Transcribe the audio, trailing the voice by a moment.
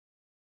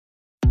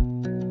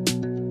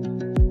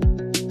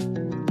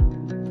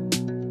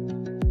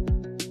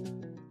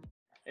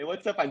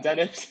What's up,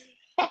 Dennis?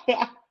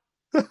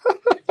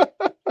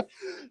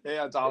 Hey,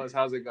 Thomas,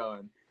 how's it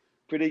going?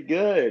 Pretty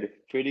good.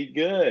 Pretty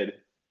good.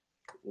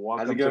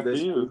 Welcome How's it going to for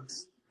this you?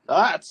 week's.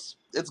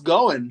 It's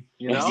going.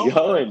 It's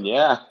going,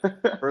 yeah.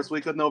 First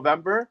week of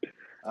November.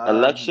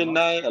 Election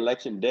night,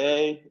 election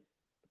day,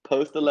 It's my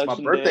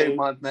post-election birthday day.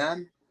 month,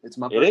 man. It's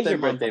my It is birthday your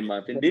month. birthday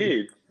month,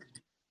 indeed.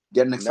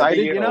 Getting Another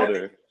excited, year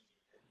older.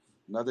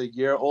 Another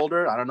year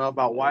older. I don't know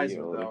about Another wiser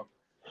year older.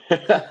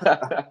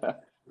 though.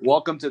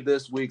 Welcome to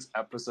this week's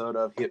episode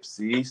of Hip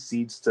C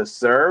Seeds to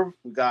Serve.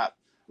 We got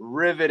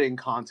riveting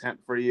content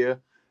for you,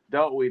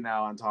 don't we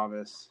now,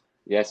 Thomas?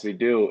 Yes, we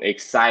do.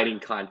 Exciting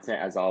content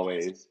as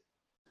always.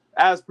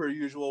 As per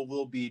usual,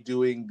 we'll be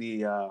doing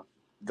the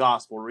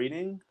gospel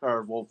reading,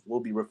 or we'll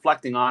be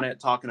reflecting on it,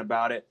 talking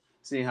about it,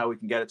 seeing how we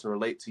can get it to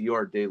relate to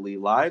your daily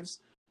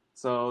lives.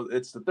 So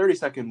it's the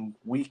 32nd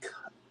week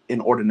in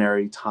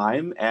ordinary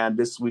time, and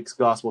this week's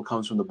gospel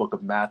comes from the book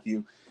of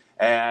Matthew,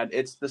 and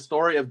it's the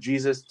story of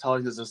Jesus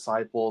telling his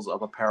disciples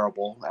of a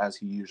parable, as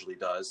he usually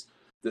does.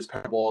 This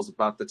parable is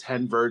about the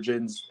 10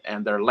 virgins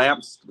and their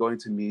lamps going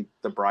to meet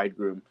the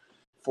bridegroom.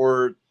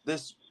 For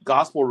this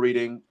gospel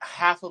reading,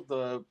 half of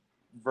the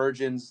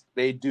virgins,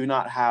 they do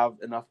not have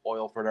enough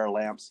oil for their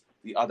lamps.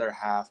 The other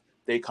half,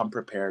 they come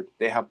prepared.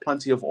 They have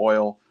plenty of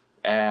oil,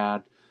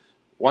 and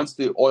once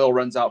the oil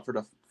runs out for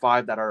the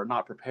 5 that are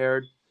not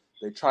prepared,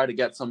 they try to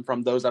get some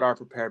from those that are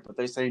prepared, but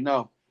they say,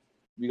 no,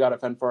 we got to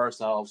fend for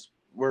ourselves.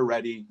 We're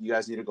ready. You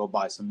guys need to go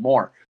buy some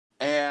more.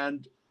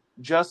 And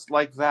just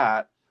like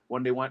that,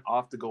 when they went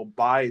off to go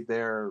buy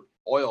their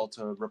oil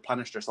to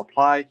replenish their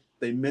supply,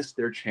 they missed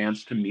their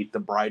chance to meet the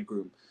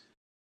bridegroom.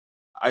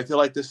 I feel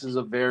like this is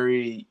a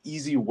very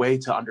easy way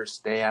to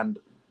understand,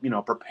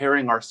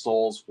 preparing our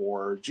souls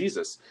for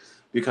Jesus,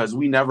 because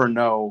we never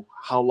know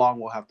how long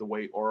we'll have to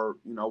wait, or,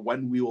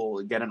 when we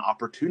will get an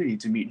opportunity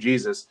to meet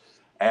Jesus.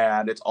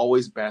 And it's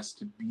always best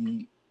to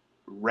be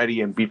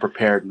ready and be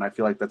prepared. And I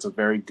feel like that's a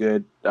very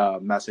good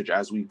message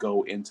as we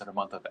go into the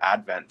month of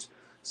Advent.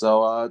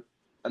 So,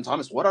 and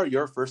Thomas, what are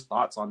your first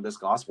thoughts on this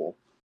gospel?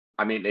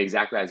 I mean,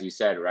 exactly as you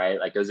said, right?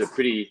 Like,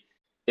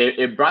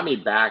 it brought me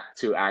back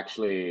to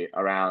actually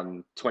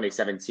around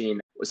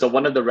 2017. So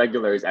one of the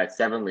regulars at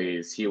Seven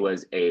Leaves, he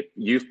was a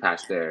youth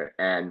pastor,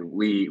 and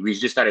we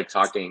just started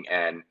talking,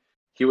 and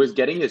he was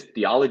getting his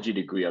theology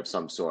degree of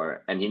some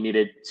sort, and he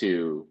needed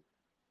to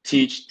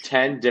teach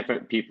 10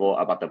 different people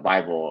about the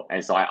Bible.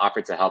 And so I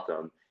offered to help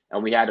him.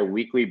 And we had a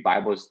weekly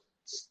Bible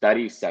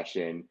study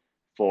session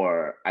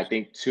for, I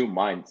think, 2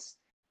 months.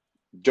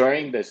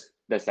 During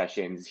the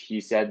sessions, he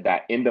said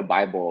that in the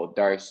Bible,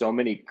 there are so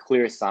many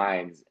clear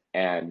signs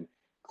and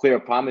clear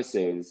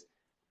promises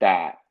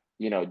that,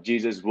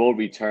 Jesus will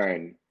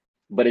return,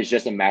 but it's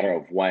just a matter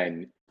of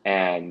when.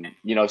 And,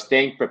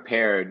 staying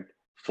prepared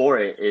for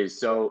it is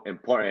so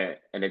important.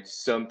 And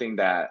it's something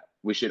that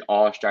we should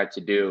all strive to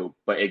do,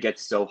 but it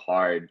gets so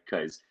hard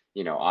because,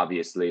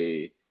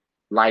 obviously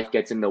life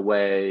gets in the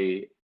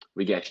way.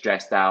 We get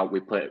stressed out. We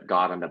put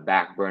God on the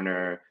back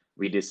burner.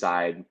 We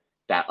decide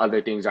that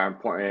other things are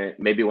important.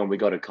 Maybe when we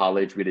go to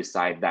college, we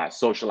decide that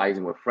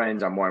socializing with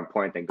friends are more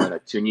important than going to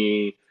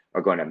Tuni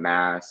or going to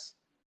mass.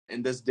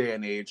 In this day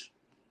and age,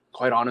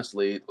 quite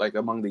honestly, like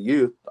among the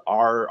youth,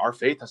 our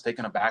faith has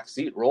taken a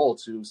backseat role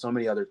to so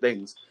many other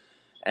things.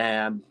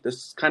 And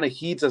this kind of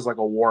heeds as like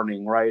a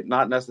warning, right?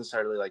 Not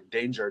necessarily like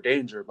danger,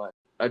 but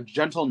a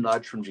gentle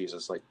nudge from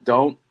Jesus. Like,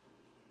 don't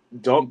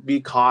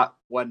be caught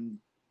when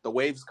the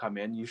waves come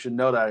in. You should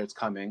know that it's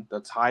coming.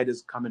 The tide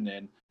is coming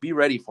in. Be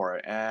ready for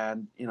it.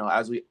 And,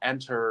 as we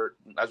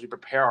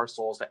prepare our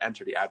souls to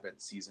enter the Advent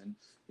season,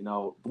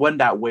 when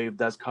that wave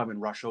does come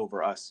and rush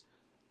over us,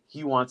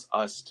 he wants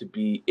us to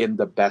be in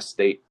the best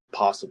state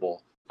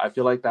possible. I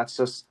feel like it's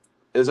just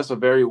a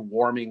very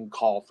warming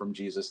call from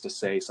Jesus to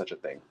say such a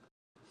thing.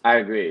 I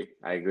agree.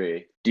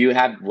 Do you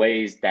have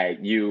ways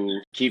that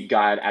you keep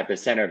God at the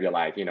center of your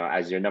life,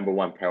 as your number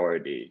one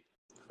priority?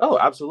 Oh,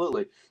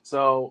 absolutely.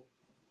 So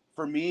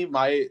for me,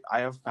 I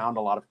have found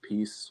a lot of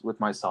peace with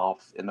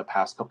myself in the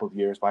past couple of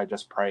years by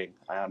just praying.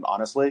 And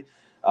honestly,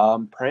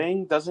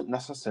 praying doesn't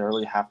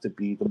necessarily have to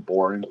be the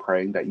boring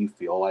praying that you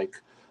feel like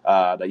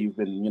that you've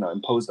been,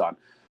 imposed on.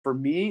 For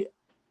me,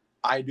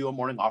 I do a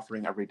morning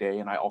offering every day,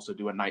 and I also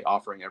do a night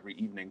offering every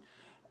evening.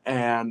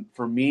 And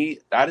for me,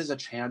 that is a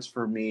chance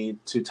for me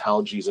to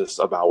tell Jesus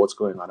about what's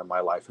going on in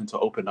my life and to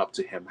open up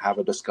to him, have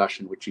a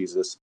discussion with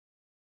Jesus.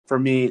 For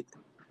me,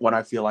 when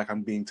I feel like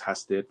I'm being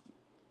tested,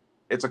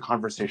 it's a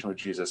conversation with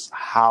Jesus.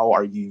 How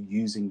are you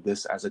using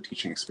this as a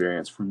teaching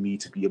experience for me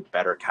to be a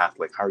better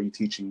Catholic? How are you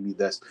teaching me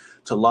this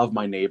to love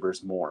my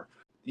neighbors more?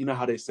 You know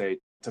how they say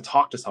to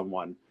talk to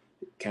someone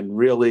can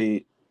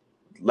really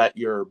let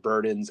your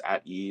burdens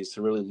at ease, to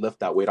really lift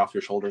that weight off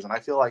your shoulders. And I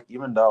feel like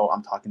even though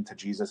I'm talking to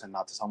Jesus and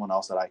not to someone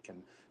else that I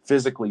can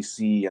physically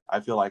see,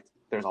 I feel like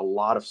there's a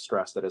lot of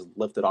stress that is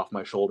lifted off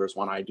my shoulders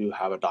when I do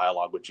have a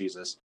dialogue with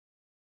Jesus.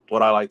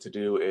 What I like to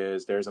do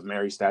is there's a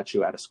Mary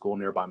statue at a school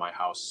nearby my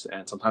house,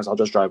 and sometimes I'll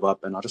just drive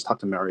up and I'll just talk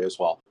to Mary as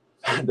well.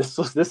 this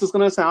is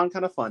going to sound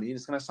kind of funny.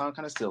 It's going to sound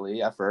kind of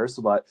silly at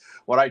first, but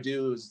what I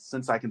do is,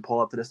 since I can pull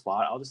up to this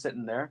spot, I'll just sit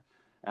in there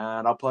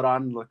and I'll put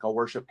on like a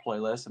worship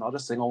playlist and I'll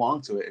just sing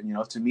along to it.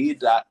 And, to me,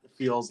 that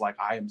feels like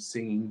I am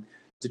singing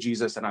to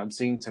Jesus and I'm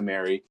singing to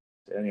Mary.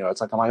 And,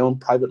 it's like my own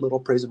private little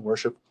praise and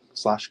worship /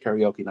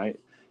 karaoke night.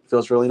 It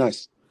feels really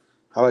nice.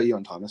 How about you,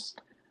 Thomas?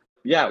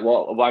 Yeah,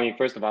 well, I mean,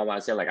 first of all, I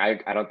want to say, like,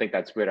 I don't think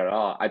that's weird at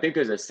all. I think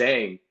there's a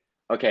saying,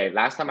 okay,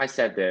 last time I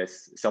said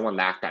this, someone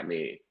laughed at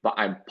me, but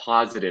I'm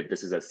positive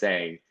this is a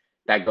saying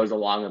that goes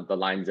along the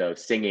lines of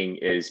singing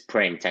is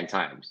praying 10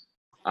 times.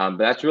 But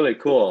that's really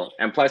cool.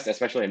 And plus,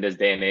 especially in this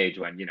day and age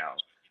when,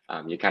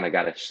 you kind of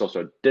got to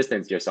social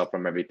distance yourself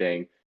from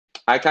everything.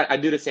 I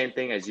do the same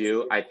thing as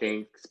you. I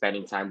think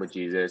spending time with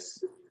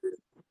Jesus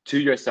to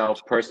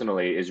yourself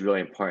personally is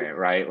really important,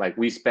 right? Like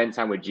we spend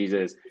time with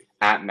Jesus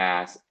at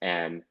Mass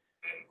and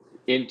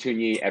in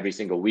Tunyi every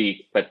single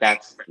week, but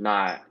that's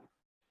not,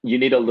 you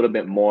need a little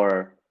bit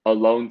more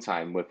alone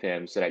time with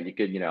him so that you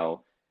could,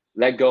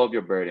 let go of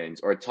your burdens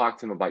or talk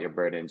to him about your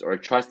burdens or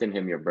trust in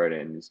him your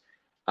burdens.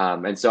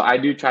 And so I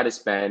do try to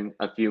spend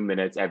a few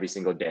minutes every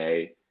single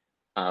day,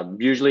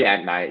 usually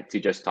at night, to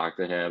just talk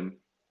to him.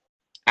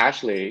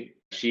 Ashley,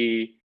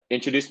 she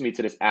introduced me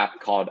to this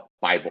app called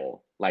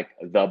Bible, like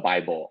the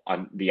Bible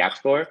on the App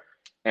Store.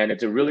 And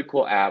it's a really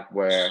cool app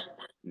where,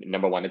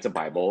 number one, it's a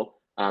Bible.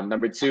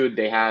 Number two,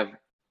 they have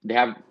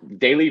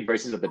daily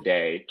verses of the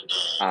day.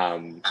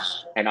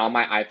 And on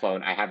my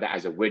iPhone, I have that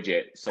as a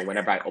widget. So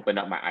whenever I open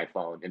up my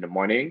iPhone in the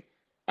morning,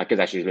 because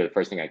that's usually the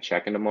first thing I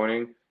check in the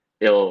morning,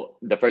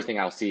 the first thing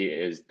I'll see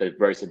is the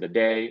verse of the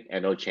day,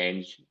 and it'll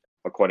change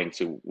according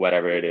to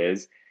whatever it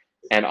is.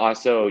 And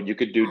also, you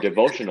could do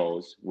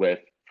devotionals with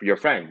your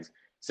friends.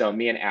 So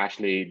me and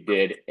Ashley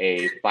did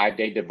a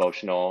 5-day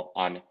devotional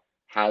on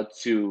how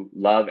to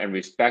love and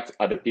respect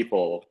other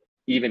people,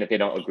 even if they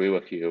don't agree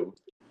with you.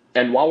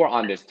 And while we're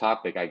on this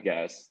topic, I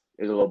guess,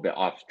 is a little bit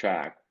off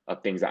track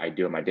of things that I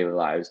do in my daily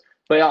lives.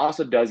 But it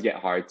also does get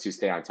hard to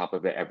stay on top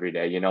of it every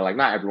day. Like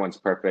not everyone's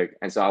perfect.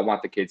 And so I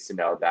want the kids to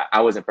know that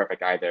I wasn't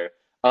perfect either.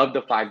 Of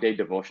the 5-day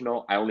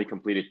devotional, I only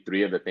completed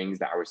 3 of the things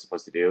that I was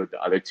supposed to do.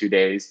 The other 2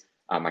 days,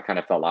 I kind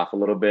of fell off a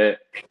little bit.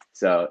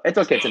 So it's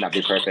okay to not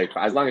be perfect,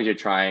 but as long as you're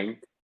trying.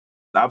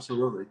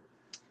 Absolutely.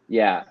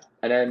 Yeah.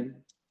 And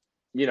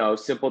then,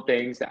 simple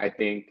things that I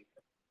think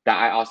that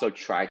I also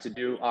try to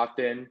do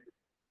often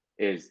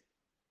is,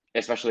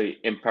 especially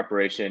in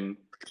preparation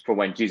for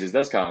when Jesus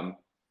does come,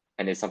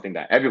 and it's something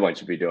that everyone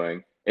should be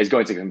doing, is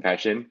going to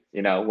confession.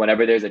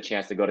 Whenever there's a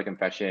chance to go to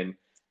confession,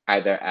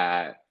 either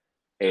at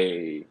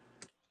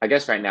I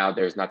guess right now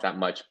there's not that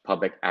much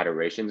public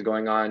adorations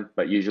going on,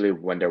 but usually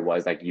when there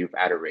was like youth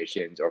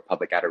adorations or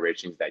public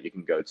adorations that you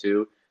can go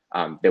to,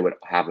 they would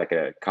have like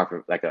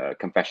a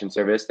confession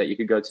service that you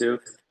could go to.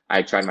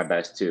 I tried my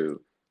best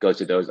to go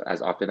to those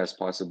as often as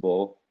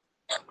possible.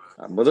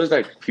 But those are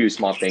like a few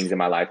small things in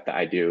my life that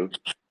I do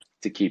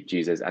to keep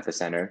Jesus at the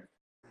center.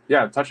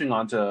 Yeah, touching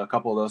on to a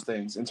couple of those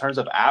things. In terms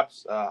of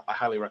apps, I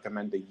highly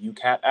recommend the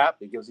YouCat app.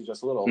 It gives you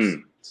just little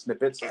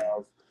snippets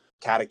of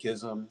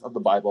catechism, of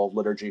the Bible, of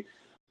liturgy.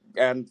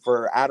 And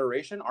for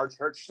adoration, our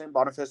church, St.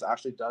 Boniface,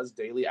 actually does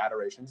daily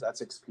adorations at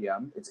 6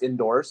 p.m. It's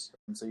indoors,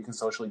 so you can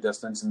socially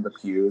distance in the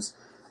pews.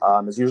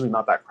 It's usually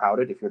not that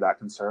crowded if you're that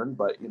concerned,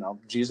 but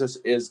Jesus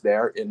is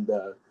there in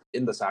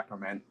the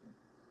sacrament,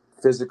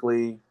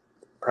 physically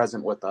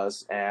present with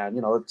us, and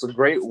it's a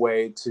great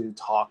way to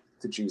talk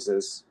to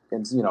Jesus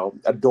and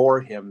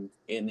adore him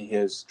in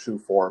his true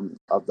form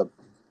of the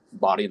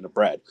body and the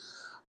bread.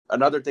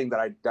 Another thing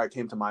that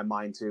came to my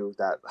mind too,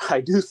 that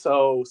I do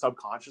so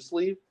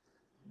subconsciously,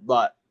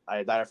 but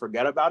I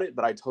forget about it,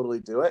 but I totally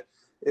do it,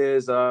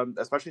 is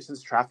especially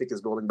since traffic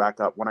is building back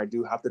up, when I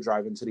do have to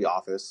drive into the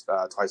office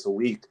twice a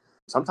week,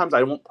 sometimes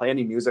I won't play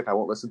any music, I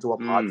won't listen to a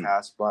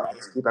podcast, but I'll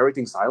just keep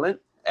everything silent,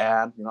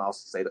 and I'll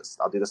say this,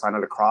 I'll do the sign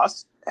of the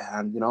cross,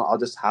 and I'll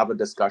just have a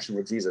discussion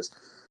with Jesus.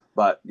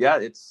 But yeah,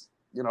 it's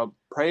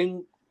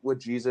praying with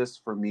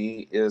Jesus for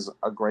me is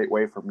a great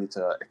way for me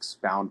to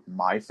expound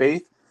my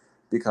faith,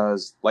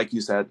 because like you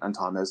said, and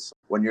Thomas,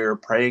 when you're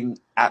praying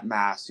at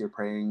Mass, you're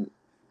praying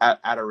at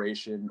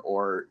adoration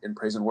or in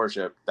praise and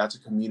worship, that's a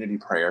community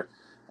prayer.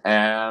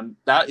 And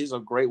that is a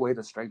great way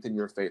to strengthen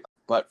your faith.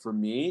 But for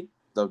me,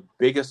 the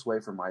biggest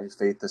way for my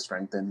faith to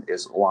strengthen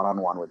is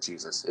one-on-one with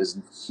Jesus, is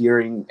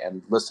hearing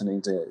and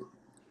listening to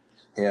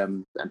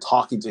him and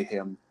talking to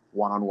him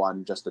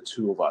one-on-one, just the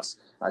two of us.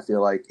 I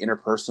feel like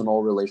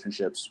interpersonal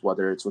relationships,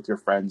 whether it's with your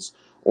friends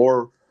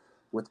or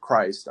with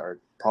Christ, are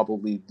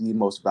probably the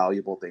most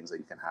valuable things that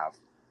you can have.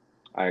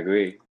 I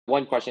agree.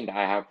 One question that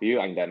I have for you,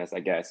 Dennis,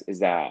 I guess, is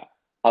that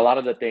a lot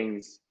of the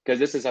things, because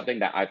this is something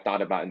that I've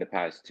thought about in the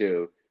past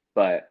too,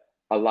 but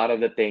a lot of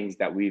the things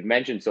that we've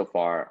mentioned so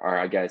far are,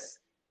 I guess,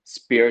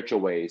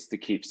 spiritual ways to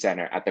keep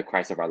center at the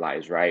Christ of our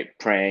lives, right?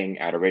 Praying,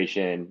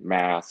 adoration,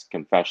 Mass,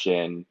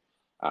 confession,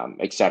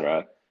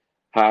 etc.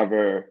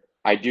 However,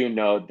 I do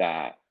know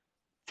that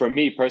for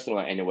me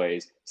personally,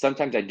 anyways,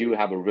 sometimes I do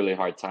have a really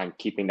hard time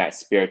keeping that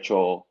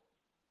spiritual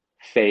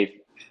faith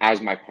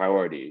as my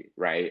priority,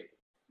 right?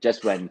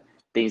 Just when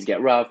things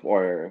get rough,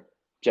 or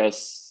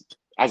just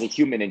as a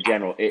human in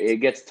general, it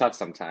gets tough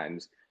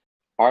sometimes.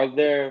 Are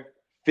there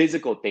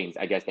physical things,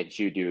 I guess, that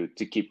you do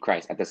to keep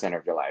Christ at the center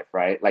of your life,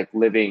 right? Like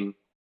living,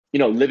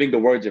 living the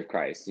words of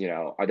Christ,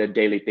 are there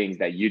daily things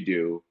that you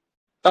do?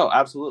 Oh,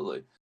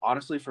 absolutely.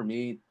 Honestly, for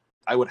me,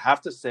 I would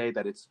have to say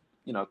that it's,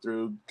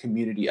 through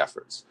community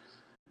efforts.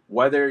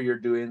 Whether you're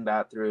doing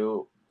that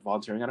through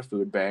volunteering at a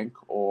food bank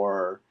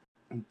or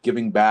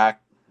giving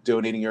back,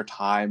 donating your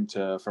time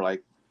for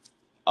like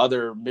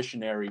other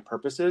missionary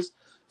purposes.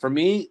 For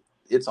me,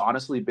 it's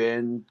honestly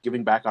been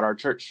giving back at our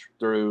church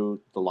through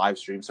the live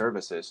stream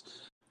services.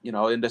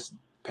 In this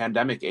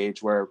pandemic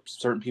age where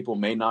certain people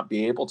may not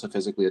be able to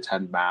physically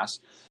attend mass,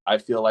 I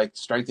feel like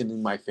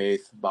strengthening my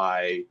faith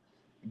by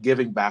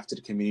giving back to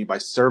the community, by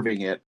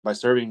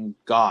serving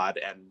God,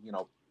 and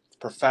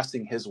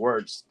professing his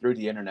words through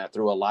the internet,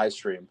 through a live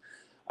stream.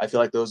 I feel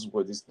like those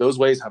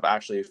ways have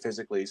actually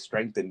physically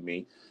strengthened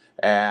me.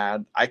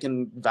 And I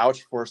can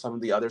vouch for some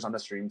of the others on the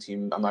stream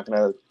team. I'm not going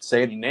to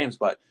say any names,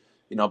 but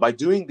by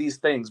doing these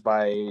things,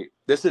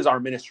 this is our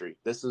ministry.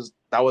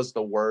 That was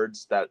the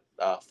words that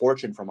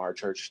Fortune from our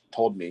church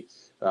told me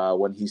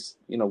when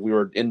we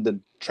were in the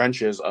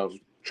trenches of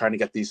trying to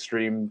get these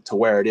stream to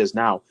where it is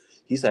now.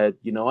 He said,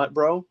 "You know what,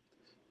 bro?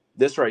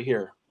 This right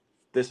here,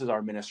 this is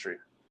our ministry.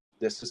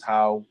 This is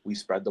how we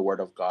spread the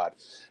word of God."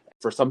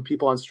 For some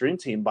people on stream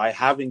team, by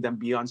having them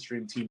be on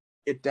stream team,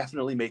 it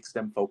definitely makes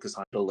them focus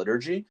on the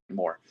liturgy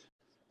more.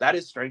 That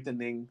is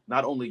strengthening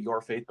not only your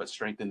faith, but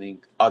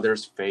strengthening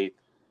others' faith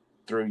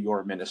through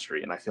your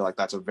ministry. And I feel like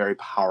that's a very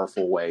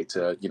powerful way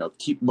to,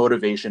 keep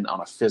motivation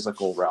on a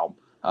physical realm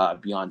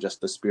beyond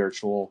just the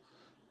spiritual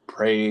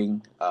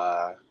praying,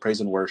 praise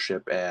and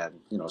worship, and,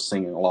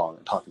 singing along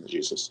and talking to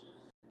Jesus.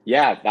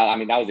 Yeah, that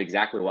was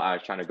exactly what I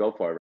was trying to go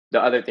for.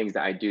 The other things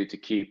that I do to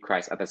keep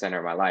Christ at the center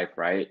of my life,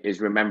 right,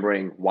 is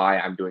remembering why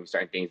I'm doing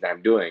certain things that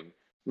I'm doing.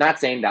 Not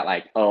saying that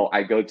like, oh,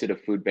 I go to the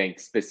food bank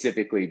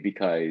specifically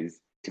because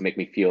to make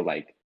me feel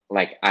like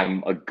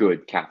I'm a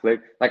good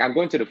Catholic. Like I'm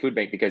going to the food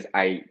bank because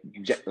I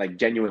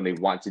genuinely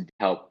want to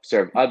help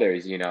serve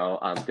others,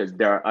 because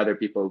there are other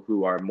people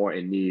who are more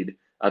in need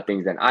of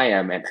things than I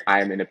am, and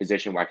I'm in a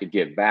position where I could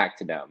give back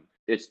to them.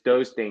 It's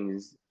those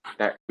things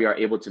that we are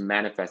able to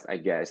manifest, I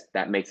guess,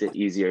 that makes it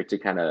easier to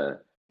kind of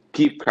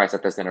keep Christ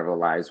at the center of our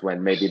lives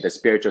when maybe the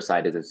spiritual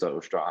side isn't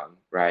so strong,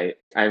 right?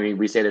 I mean,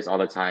 we say this all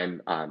the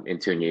time in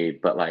Tunyi,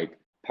 but like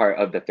part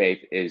of the faith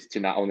is to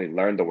not only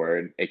learn the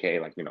word, aka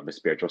like, the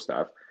spiritual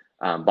stuff,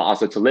 but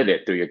also to live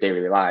it through your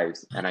daily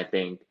lives. And I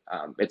think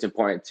it's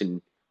important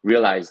to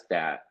realize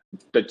that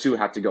the two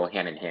have to go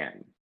hand in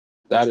hand.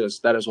 That is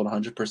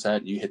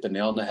 100%. You hit the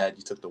nail on the head.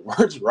 You took the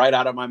words right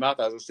out of my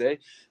mouth, as I say.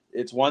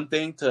 It's one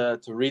thing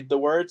to read the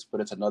words, but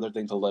it's another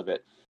thing to live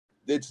it.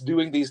 It's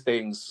doing these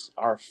things,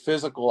 our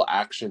physical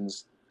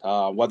actions,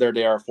 whether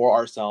they are for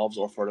ourselves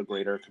or for the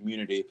greater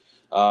community.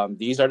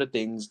 These are the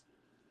things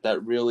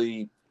that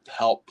really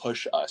help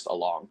push us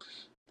along.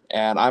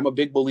 And I'm a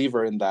big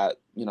believer in that,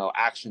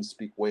 actions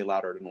speak way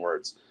louder than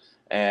words.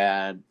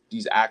 And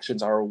these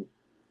actions are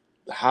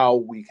how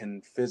we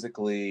can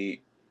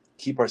physically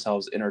keep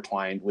ourselves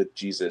intertwined with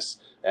Jesus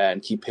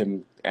and keep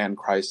him and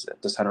Christ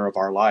at the center of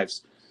our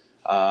lives.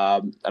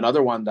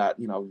 Another one that,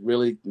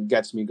 really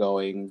gets me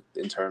going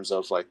in terms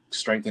of like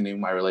strengthening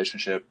my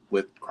relationship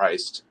with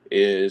Christ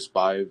is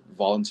by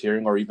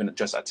volunteering or even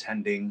just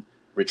attending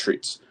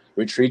retreats.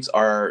 Retreats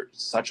are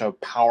such a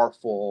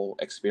powerful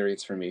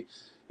experience for me.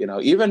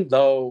 Even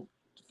though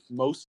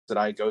most that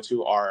I go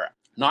to are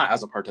not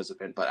as a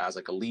participant, but as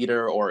like a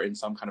leader or in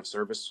some kind of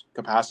service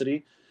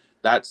capacity,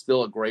 that's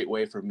still a great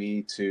way for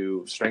me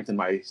to strengthen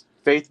my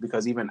faith,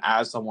 because even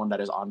as someone that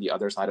is on the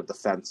other side of the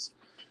fence,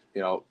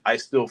 I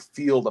still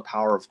feel the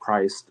power of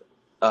Christ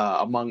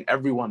among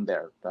everyone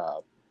there,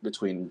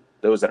 between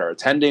those that are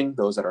attending,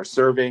 those that are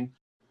serving.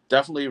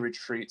 Definitely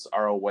retreats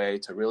are a way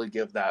to really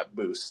give that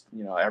boost.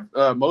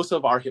 Most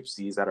of our hip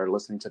Cs that are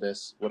listening to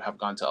this would have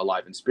gone to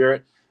Alive in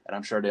Spirit, and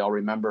I'm sure they all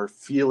remember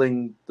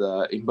feeling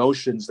the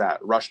emotions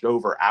that rushed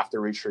over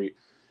after retreat.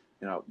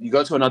 You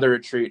go to another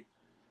retreat,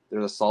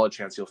 there's a solid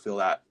chance you'll feel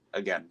that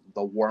again,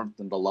 the warmth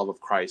and the love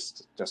of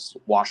Christ just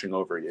washing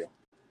over you.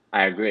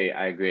 I agree.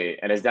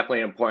 And it's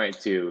definitely important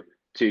to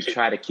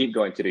try to keep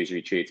going to these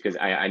retreats, because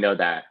I know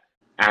that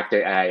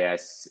after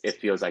AIS, it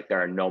feels like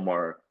there are no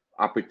more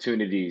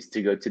opportunities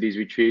to go to these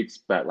retreats,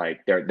 but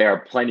like there are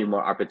plenty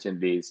more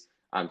opportunities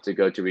to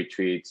go to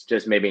retreats,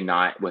 just maybe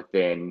not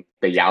within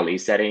the Yali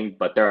setting,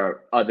 but there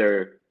are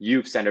other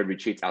youth-centered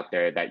retreats out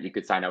there that you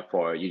could sign up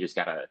for. You just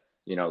gotta,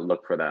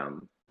 look for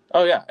them.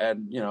 Oh yeah,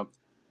 and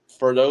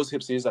for those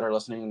hipsies that are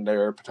listening,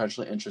 they're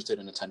potentially interested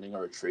in attending a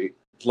retreat,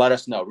 let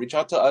us know. Reach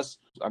out to us.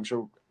 I'm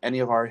sure any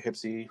of our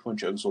hipsy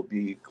hunchungs will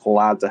be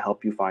glad to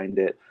help you find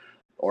it,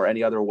 or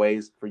any other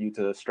ways for you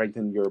to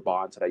strengthen your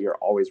bond so that you're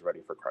always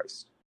ready for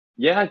Christ.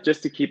 Yeah,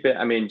 just to keep it,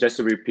 just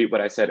to repeat what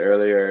I said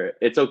earlier,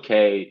 it's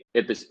okay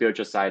if the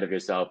spiritual side of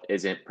yourself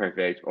isn't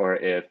perfect, or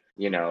if,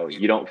 you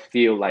don't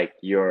feel like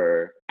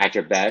you're at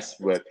your best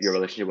with your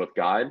relationship with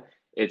God.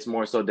 It's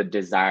more so the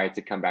desire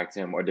to come back to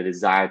him, or the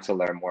desire to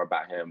learn more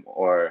about him,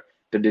 or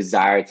the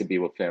desire to be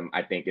with him,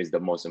 I think is the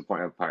most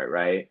important part,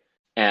 right?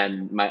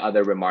 And my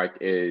other remark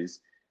is,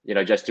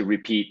 just to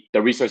repeat,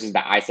 the resources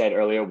that I said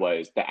earlier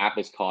was the app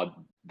is called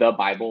The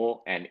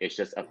Bible, and it's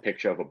just a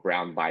picture of a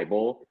brown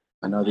Bible.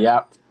 I know the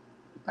app.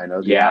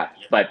 Yeah,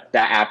 but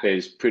that app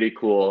is pretty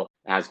cool.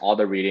 It has all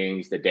the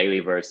readings, the daily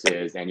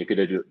verses, and you could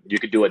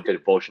do a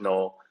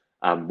devotional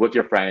with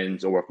your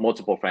friends or with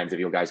multiple friends if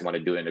you guys want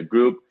to do it in a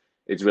group.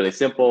 It's really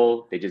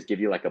simple. They just give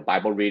you like a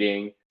Bible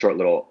reading, short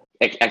little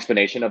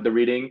explanation of the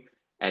reading,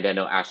 and then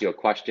they'll ask you a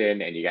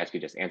question, and you guys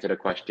could just answer the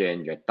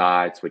question, your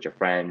thoughts with your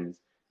friends,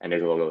 and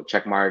there's a little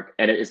check mark.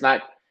 And there's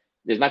not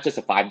just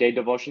a 5-day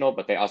devotional,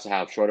 but they also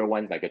have shorter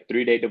ones, like a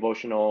 3-day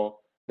devotional,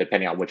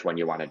 depending on which one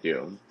you want to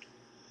do.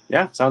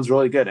 Yeah, sounds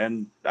really good.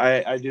 And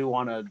I do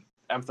want to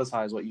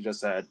emphasize what you just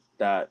said,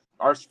 that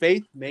our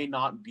faith may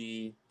not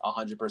be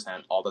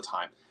 100% all the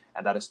time,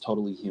 and that is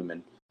totally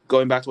human.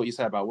 Going back to what you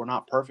said about we're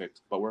not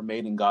perfect, but we're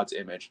made in God's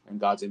image, and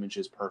God's image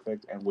is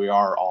perfect, and we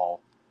are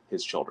all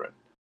his children.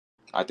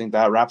 I think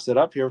that wraps it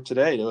up here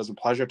today. It was a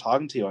pleasure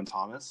talking to you, and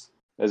Thomas.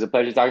 It was a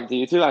pleasure talking to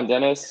you too, and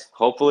Dennis.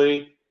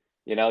 Hopefully,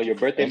 your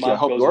birthday month I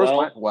hope goes yours well.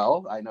 went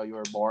well. I know you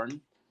were born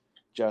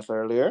just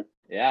earlier.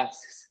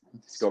 Yes.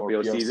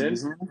 Scorpio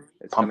season.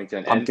 It's coming to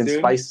an end pumpkin soon.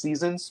 Spice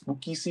season,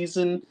 spooky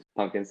season.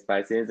 Pumpkin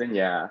spice season,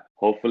 yeah.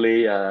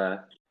 Hopefully,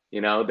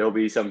 there'll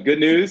be some good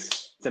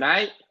news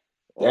tonight.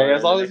 Yeah,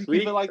 as long as you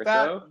keep it like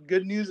that. So.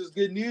 Good news is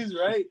good news,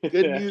 right?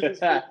 Good news is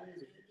good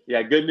news.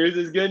 Yeah, good news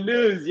is good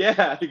news.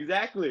 Yeah,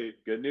 exactly.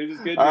 Good news is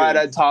good news. All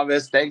right,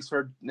 Thomas,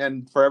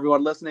 and for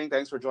everyone listening,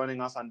 thanks for joining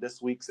us on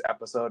this week's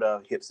episode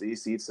of Hip City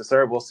Seeds to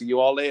Serve. We'll see you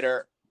all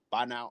later.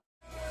 Bye now.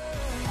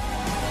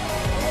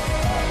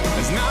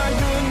 It's not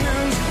good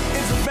news,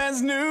 it's the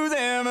best news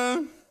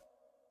ever.